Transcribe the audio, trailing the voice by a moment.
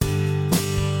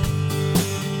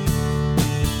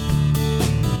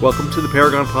Welcome to the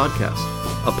Paragon Podcast,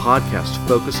 a podcast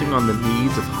focusing on the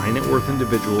needs of high net worth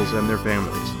individuals and their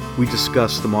families. We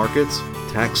discuss the markets,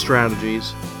 tax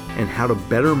strategies, and how to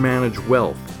better manage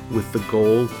wealth with the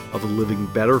goal of living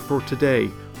better for today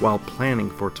while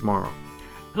planning for tomorrow.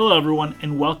 Hello, everyone,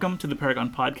 and welcome to the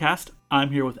Paragon Podcast.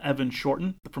 I'm here with Evan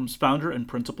Shorten, the firm's founder and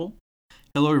principal.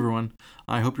 Hello, everyone.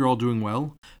 I hope you're all doing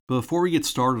well. Before we get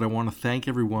started, I want to thank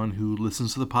everyone who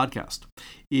listens to the podcast.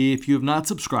 If you have not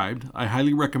subscribed, I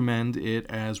highly recommend it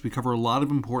as we cover a lot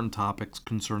of important topics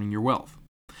concerning your wealth.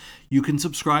 You can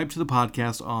subscribe to the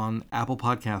podcast on Apple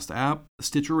Podcast app,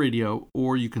 Stitcher Radio,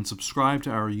 or you can subscribe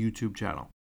to our YouTube channel.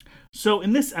 So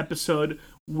in this episode,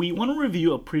 we want to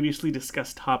review a previously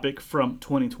discussed topic from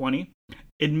 2020.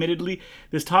 Admittedly,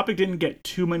 this topic didn't get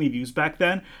too many views back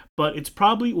then, but it's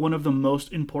probably one of the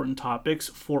most important topics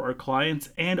for our clients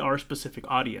and our specific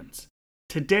audience.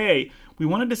 Today, we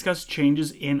want to discuss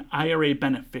changes in IRA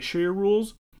beneficiary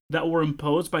rules that were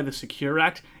imposed by the Secure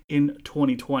Act in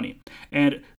 2020,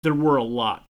 and there were a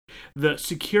lot. The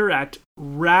Secure Act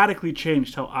radically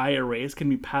changed how IRAs can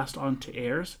be passed on to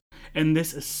heirs, and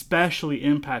this especially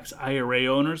impacts IRA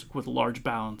owners with large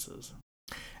balances.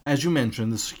 As you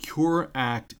mentioned, the Secure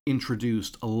Act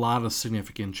introduced a lot of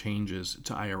significant changes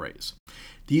to IRAs.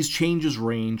 These changes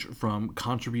range from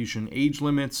contribution age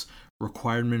limits,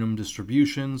 required minimum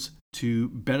distributions, to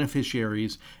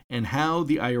beneficiaries, and how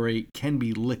the IRA can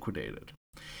be liquidated.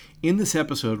 In this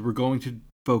episode, we're going to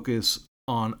focus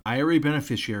on IRA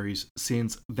beneficiaries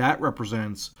since that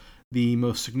represents the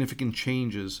most significant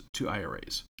changes to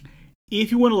IRAs. If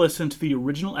you want to listen to the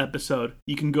original episode,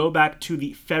 you can go back to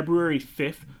the February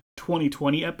 5th,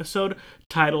 2020 episode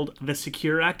titled The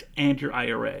Secure Act and Your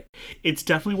IRA. It's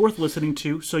definitely worth listening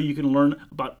to so you can learn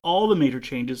about all the major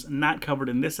changes not covered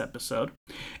in this episode.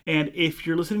 And if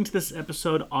you're listening to this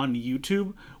episode on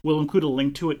YouTube, we'll include a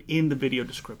link to it in the video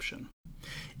description.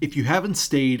 If you haven't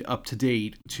stayed up to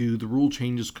date to the rule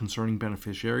changes concerning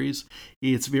beneficiaries,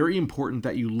 it's very important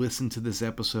that you listen to this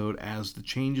episode as the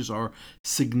changes are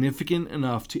significant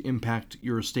enough to impact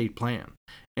your estate plan.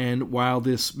 And while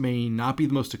this may not be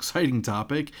the most exciting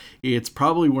topic, it's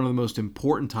probably one of the most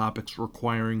important topics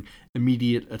requiring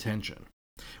immediate attention.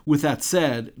 With that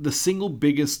said, the single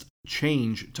biggest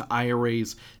change to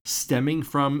IRAs stemming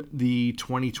from the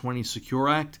 2020 Secure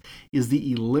Act is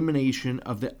the elimination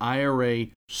of the IRA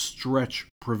stretch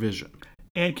provision.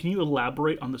 And can you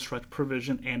elaborate on the stretch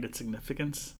provision and its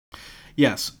significance?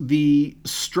 Yes, the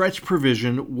stretch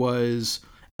provision was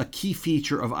a key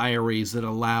feature of IRAs that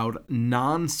allowed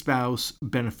non-spouse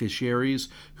beneficiaries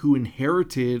who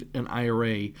inherited an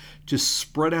IRA to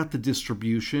spread out the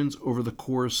distributions over the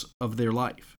course of their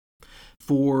life.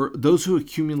 For those who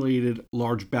accumulated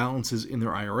large balances in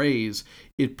their IRAs,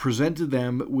 it presented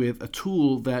them with a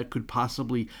tool that could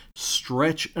possibly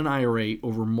stretch an IRA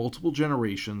over multiple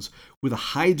generations with a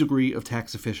high degree of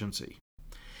tax efficiency.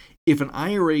 If an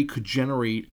IRA could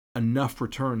generate enough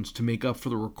returns to make up for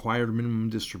the required minimum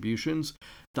distributions,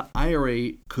 the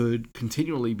IRA could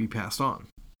continually be passed on.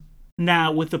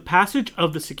 Now, with the passage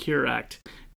of the Secure Act,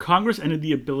 Congress ended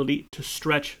the ability to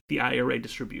stretch the IRA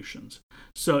distributions.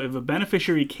 So if a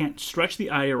beneficiary can't stretch the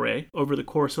IRA over the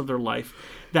course of their life,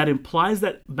 that implies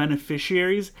that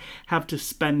beneficiaries have to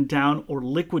spend down or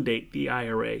liquidate the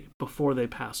IRA before they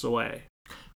pass away.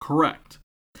 Correct.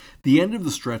 The end of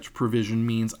the stretch provision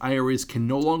means IRAs can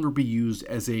no longer be used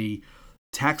as a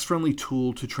tax-friendly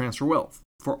tool to transfer wealth.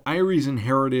 For IRAs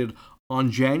inherited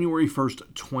on January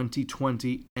 1st,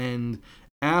 2020 and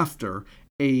after,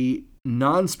 a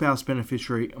non-spouse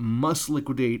beneficiary must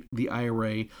liquidate the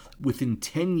IRA within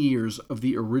 10 years of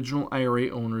the original IRA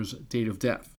owner's date of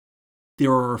death.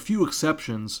 There are a few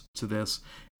exceptions to this,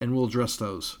 and we'll address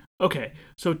those. Okay,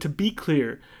 so to be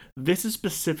clear, this is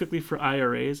specifically for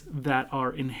IRAs that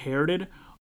are inherited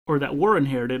or that were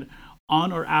inherited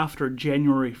on or after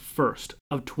January 1st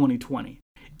of 2020.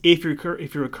 If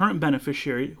you're a current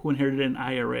beneficiary who inherited an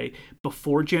IRA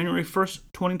before January 1st,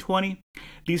 2020,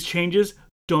 these changes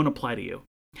don't apply to you.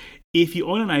 If you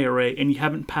own an IRA and you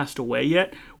haven't passed away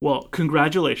yet, well,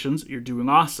 congratulations, you're doing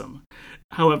awesome.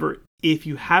 However, if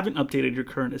you haven't updated your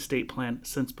current estate plan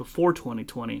since before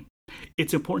 2020,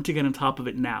 it's important to get on top of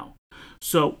it now.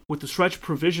 So, with the stretch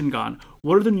provision gone,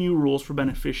 what are the new rules for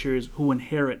beneficiaries who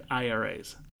inherit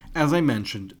IRAs? As I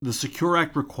mentioned, the Secure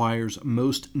Act requires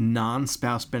most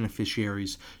non-spouse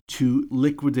beneficiaries to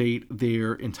liquidate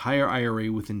their entire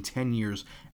IRA within 10 years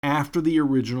after the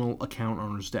original account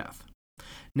owner's death.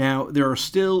 Now, there are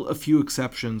still a few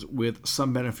exceptions, with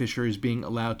some beneficiaries being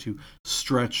allowed to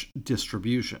stretch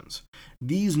distributions.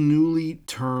 These newly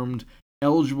termed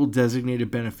Eligible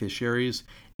designated beneficiaries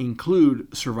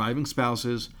include surviving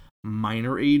spouses,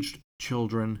 minor-aged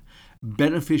children,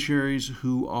 beneficiaries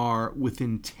who are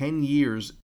within 10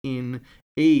 years in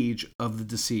age of the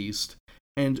deceased,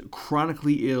 and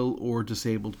chronically ill or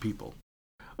disabled people.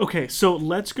 Okay, so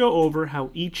let's go over how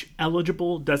each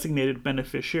eligible designated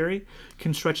beneficiary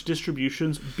can stretch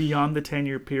distributions beyond the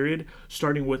 10-year period,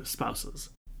 starting with spouses.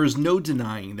 There's no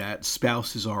denying that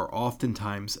spouses are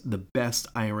oftentimes the best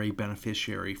IRA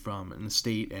beneficiary from an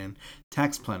estate and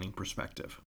tax planning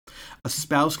perspective. A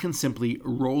spouse can simply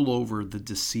roll over the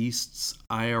deceased's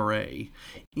IRA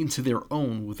into their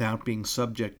own without being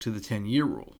subject to the 10-year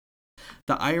rule.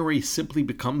 The IRA simply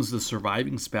becomes the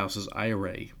surviving spouse's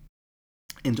IRA,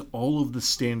 and all of the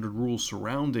standard rules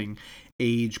surrounding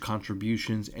age,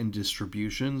 contributions, and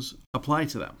distributions apply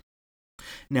to them.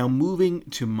 Now, moving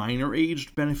to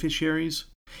minor-aged beneficiaries,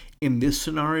 in this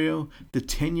scenario, the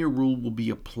 10-year rule will be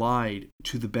applied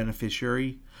to the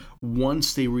beneficiary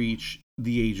once they reach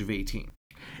the age of 18.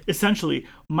 Essentially,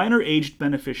 minor-aged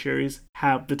beneficiaries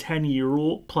have the 10-year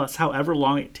rule plus however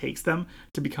long it takes them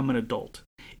to become an adult.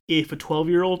 If a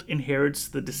 12-year-old inherits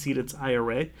the decedent's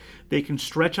IRA, they can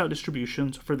stretch out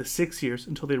distributions for the 6 years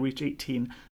until they reach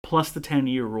 18, plus the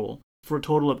 10-year rule, for a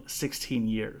total of 16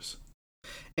 years.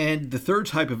 And the third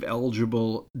type of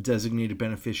eligible designated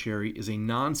beneficiary is a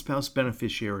non-spouse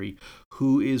beneficiary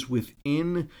who is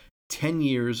within 10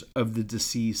 years of the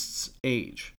deceased's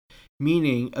age,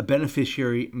 meaning a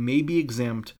beneficiary may be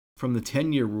exempt from the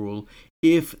 10-year rule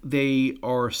if they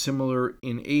are similar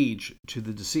in age to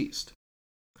the deceased.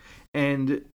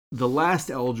 And the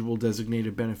last eligible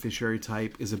designated beneficiary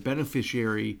type is a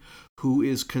beneficiary who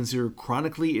is considered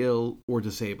chronically ill or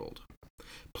disabled.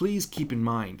 Please keep in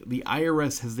mind, the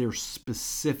IRS has their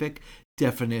specific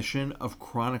definition of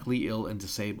chronically ill and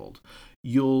disabled.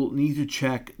 You'll need to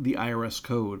check the IRS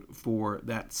code for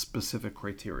that specific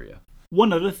criteria.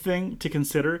 One other thing to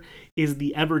consider is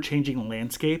the ever-changing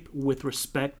landscape with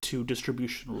respect to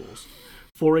distribution rules.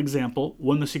 For example,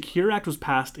 when the Secure Act was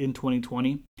passed in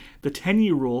 2020, the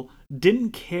 10-year rule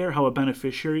didn't care how a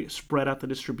beneficiary spread out the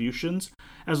distributions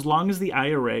as long as the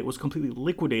IRA was completely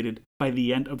liquidated by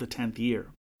the end of the 10th year.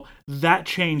 That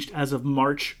changed as of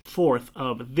March 4th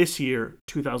of this year,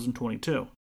 2022.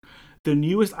 The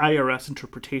newest IRS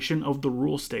interpretation of the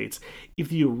rule states if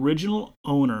the original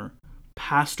owner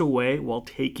passed away while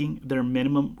taking their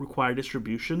minimum required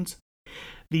distributions,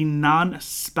 the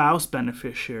non-spouse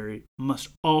beneficiary must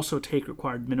also take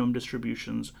required minimum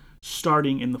distributions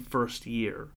starting in the first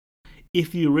year.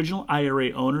 If the original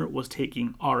IRA owner was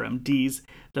taking RMDs,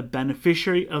 the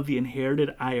beneficiary of the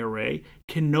inherited IRA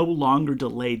can no longer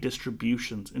delay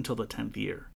distributions until the 10th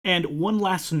year. And one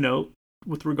last note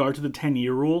with regard to the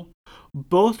 10-year rule,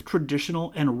 both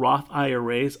traditional and Roth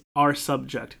IRAs are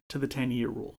subject to the 10-year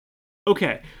rule.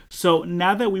 Okay, so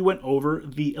now that we went over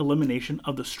the elimination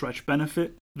of the stretch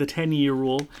benefit, the 10-year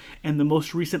rule, and the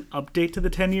most recent update to the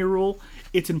 10-year rule,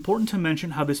 it's important to mention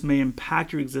how this may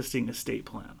impact your existing estate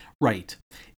plan. Right.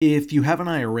 If you have an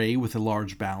IRA with a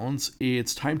large balance,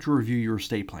 it's time to review your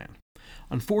estate plan.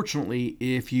 Unfortunately,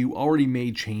 if you already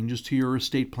made changes to your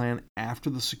estate plan after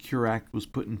the Secure Act was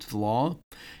put into law,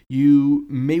 you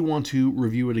may want to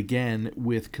review it again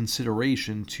with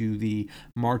consideration to the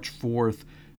March 4th,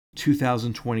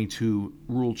 2022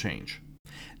 rule change.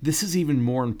 This is even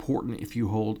more important if you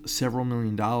hold several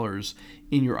 $million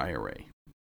in your IRA.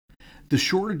 The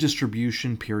shorter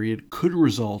distribution period could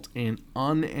result in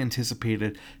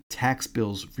unanticipated tax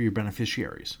bills for your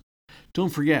beneficiaries. Don't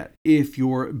forget, if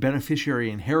your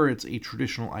beneficiary inherits a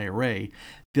traditional IRA,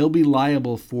 they'll be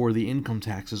liable for the income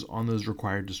taxes on those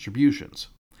required distributions.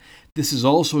 This is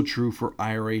also true for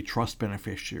IRA trust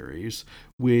beneficiaries,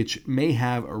 which may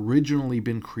have originally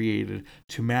been created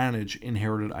to manage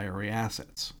inherited IRA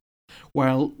assets.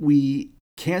 While we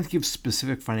can't give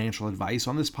specific financial advice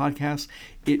on this podcast,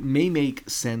 it may make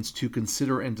sense to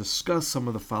consider and discuss some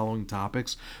of the following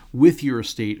topics with your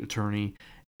estate attorney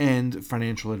and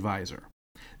financial advisor.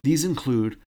 These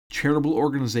include charitable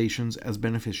organizations as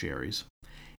beneficiaries,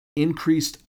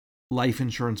 increased life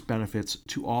insurance benefits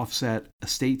to offset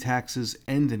estate taxes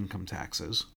and income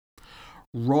taxes,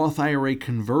 Roth IRA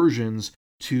conversions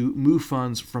to move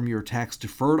funds from your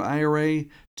tax-deferred IRA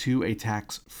to a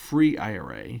tax-free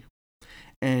IRA,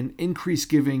 and increased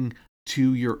giving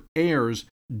to your heirs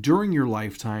during your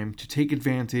lifetime to take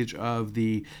advantage of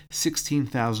the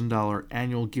 $16,000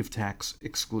 annual gift tax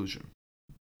exclusion.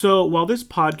 So while this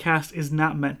podcast is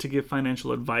not meant to give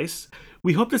financial advice,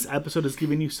 we hope this episode has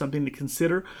given you something to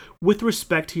consider with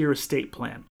respect to your estate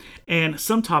plan and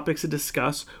some topics to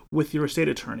discuss with your estate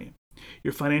attorney,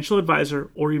 your financial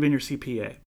advisor, or even your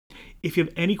CPA. If you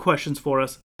have any questions for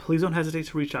us, please don't hesitate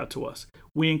to reach out to us.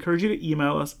 We encourage you to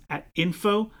email us at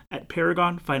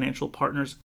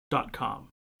info@paragonfinancialpartners.com.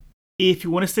 If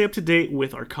you want to stay up to date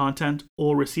with our content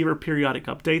or receive our periodic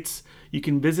updates, you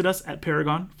can visit us at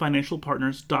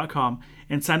paragonfinancialpartners.com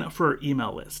and sign up for our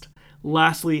email list.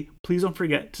 Lastly, please don't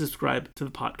forget to subscribe to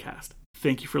the podcast.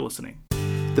 Thank you for listening.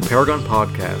 The Paragon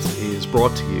Podcast is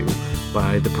brought to you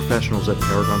by the professionals at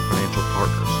Paragon Financial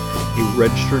Partners, a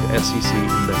registered SEC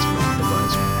investment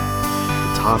advisor.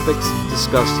 The topics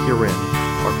discussed herein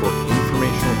are for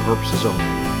informational purposes only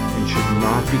and should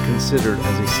not be considered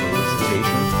as a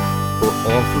solicitation or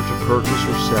offer to purchase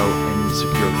or sell any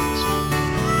securities.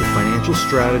 The financial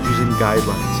strategies and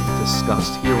guidelines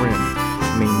discussed herein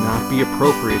may not be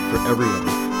appropriate for everyone,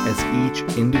 as each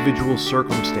individual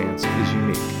circumstance is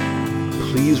unique.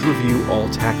 Please review all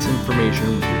tax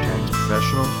information with your tax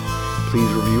professional.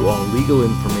 Please review all legal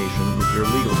information with your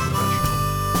legal professional.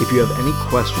 If you have any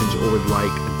questions or would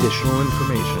like additional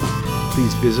information,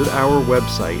 please visit our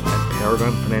website at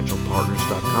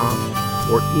paragonfinancialpartners.com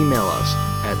or email us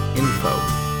at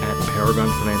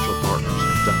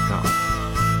info@paragonfinancialpartners.com.